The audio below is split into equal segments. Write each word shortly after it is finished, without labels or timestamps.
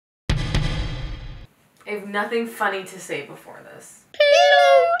I have nothing funny to say before this.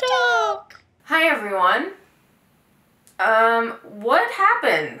 Pillow talk. Hi everyone. What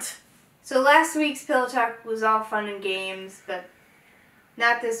happened? So last week's Pillow Talk was all fun and games, but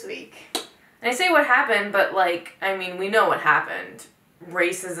not this week. And I say what happened, but we know what happened.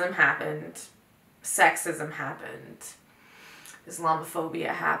 Racism happened. Sexism happened. Islamophobia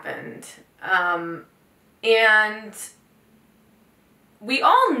happened. And we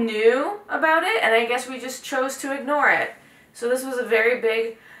all knew about it, and I guess we just chose to ignore it. So this was a very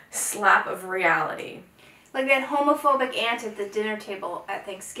big slap of reality. Like that homophobic aunt at the dinner table at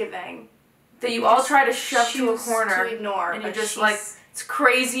Thanksgiving. That you all try to shove to a corner. To ignore. And you're just like, it's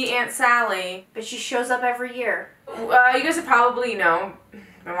crazy Aunt Sally. But she shows up every year. You guys have probably, been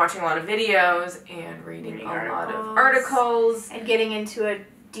watching a lot of videos and reading a lot of articles. And getting into a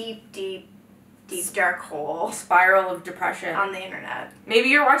deep, deep, deep dark hole. Spiral of depression. On the internet. Maybe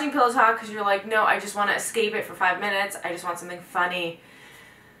you're watching Pillow Talk because you're like, no, I just want to escape it for 5 minutes. I just want something funny.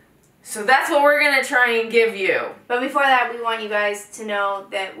 So that's what we're going to try and give you. But before that, we want you guys to know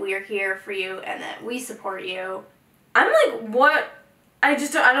that we are here for you and that we support you. I'm like, what? I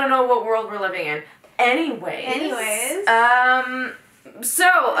don't know what world we're living in. Anyways. So,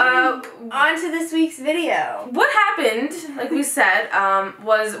 on to this week's video. What happened, like we said,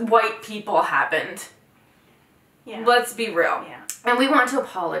 was white people happened. Yeah. Let's be real. Yeah. And we want to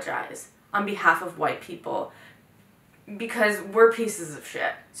apologize on behalf of white people because we're pieces of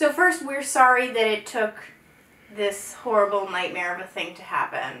shit. So first, we're sorry that it took this horrible nightmare of a thing to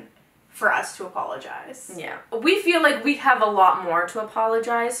happen for us to apologize. Yeah. We feel like we have a lot more to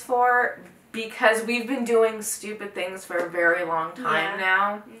apologize for because we've been doing stupid things for a very long time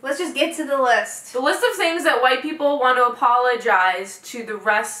now. Let's just get to the list. The list of things that white people want to apologize to the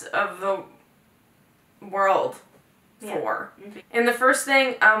rest of the world for. Mm-hmm. And the first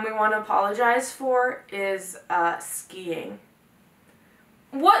thing we want to apologize for is skiing.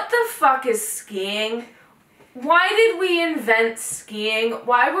 What the fuck is skiing? Why did we invent skiing?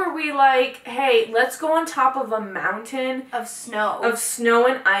 Why were we like, hey, let's go on top of a mountain of snow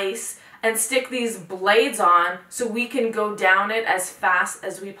and ice and stick these blades on so we can go down it as fast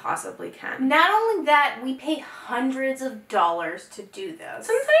as we possibly can. Not only that, we pay hundreds of dollars to do this.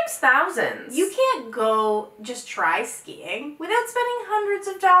 Sometimes thousands. You can't go just try skiing without spending hundreds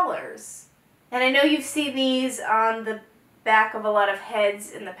of dollars. And I know you've seen these on the back of a lot of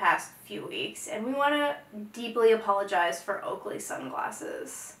heads in the past few weeks, and we want to deeply apologize for Oakley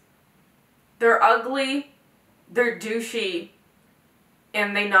sunglasses. They're ugly, they're douchey,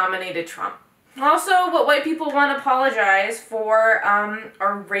 and they nominated Trump. Also, what white people want to apologize for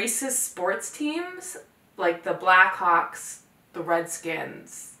are racist sports teams, like the Blackhawks, the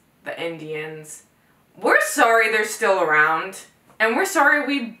Redskins, the Indians. We're sorry they're still around, and we're sorry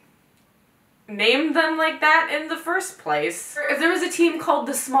we named them like that in the first place. If there was a team called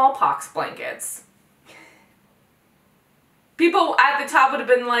the Smallpox Blankets, people at the top would have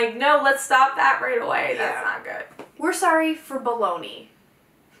been like, no, let's stop that right away. That's not good. We're sorry for bologna.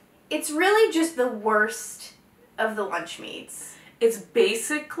 It's really just the worst of the lunch meats. It's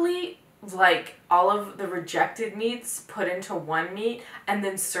basically like all of the rejected meats put into one meat and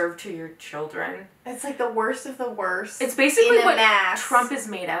then served to your children. It's like the worst of the worst. It's basically what mass. Trump is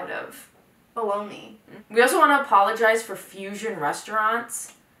made out of. Bologna. We also want to apologize for fusion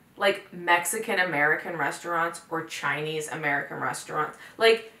restaurants, like Mexican-American restaurants or Chinese-American restaurants.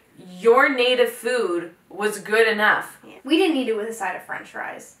 Like, your native food was good enough. Yeah. We didn't eat it with a side of French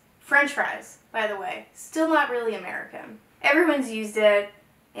fries. French fries, by the way, still not really American. Everyone's used it,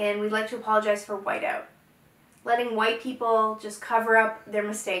 and we'd like to apologize for whiteout. Letting white people just cover up their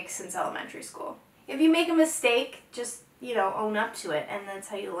mistakes since elementary school. If you make a mistake, just, own up to it, and that's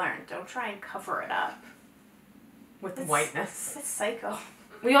how you learn. Don't try and cover it up. With whiteness. That's psycho.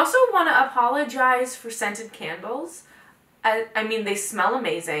 We also want to apologize for scented candles. I mean, they smell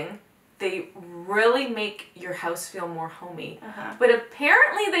amazing. They really make your house feel more homey. But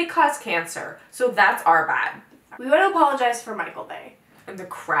apparently they cause cancer, so that's our bad. We want to apologize for Michael Bay. And the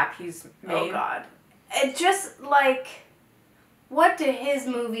crap he's made. Oh, God. It just, what do his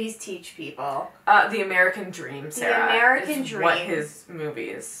movies teach people? The American Dream, Sarah. The American Dream. What his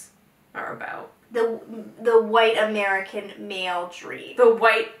movies are about. The white American male dream. The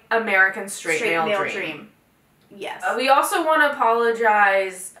white American straight male dream. Yes. We also want to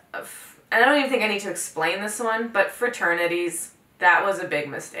apologize, I don't even think I need to explain this one, but fraternities, that was a big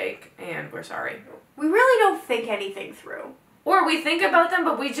mistake, and we're sorry. We really don't think anything through. Or we think about them,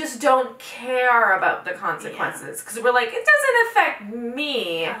 but we just don't care about the consequences. Because we're like, it doesn't affect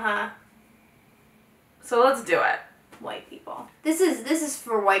me. Uh-huh. So let's do it. white people. This is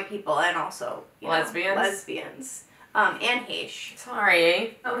for white people and also lesbians. And Haish.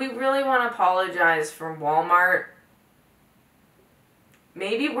 Sorry. We really want to apologize for Walmart.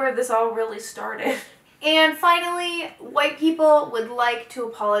 Maybe where this all really started. And finally, white people would like to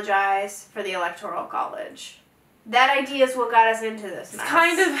apologize for the Electoral College. That idea is what got us into this mess. It's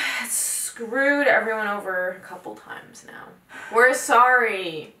kind of screwed everyone over a couple times now. We're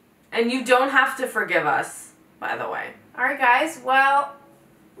sorry. And you don't have to forgive us, by the way. Alright guys, well,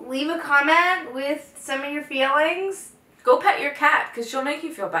 leave a comment with some of your feelings. Go pet your cat, because she'll make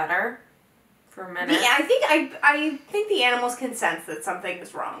you feel better for a minute. I think the animals can sense that something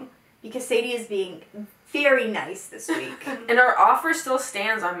is wrong. Because Sadie is being very nice this week. And our offer still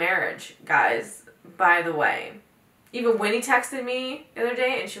stands on marriage, guys, by the way. Even Winnie texted me the other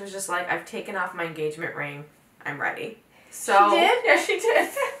day, and she was just like, I've taken off my engagement ring. I'm ready. So, she did? Yeah, she did.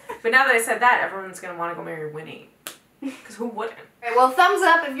 But now that I said that, everyone's going to want to go marry Winnie. Because who wouldn't? Right, well, thumbs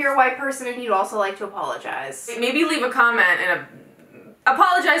up if you're a white person and you'd also like to apologize. Maybe leave a comment and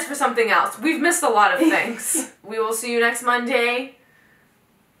apologize for something else. We've missed a lot of things. We will see you next Monday.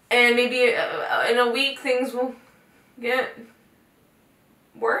 And maybe in a week, things will get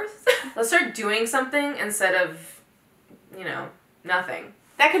worse. Let's start doing something instead of, you know, nothing.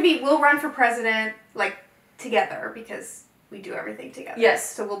 That could be, we'll run for president, like, together, because we do everything together. Yes.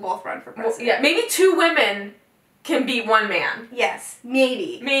 So we'll both run for president. Well, yeah, maybe 2 women can beat 1 man. Yes,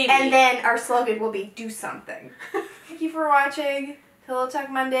 maybe. Maybe. And then our slogan will be, do something. Thank you for watching Pillow Talk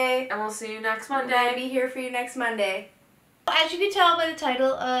Monday. And we'll see you next Monday. I'll be here for you next Monday. As you can tell by the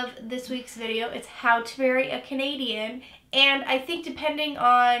title of this week's video, it's How to Marry a Canadian. And I think depending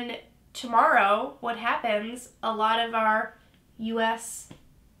on tomorrow, what happens, a lot of our US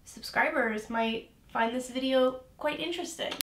subscribers might find this video quite interesting.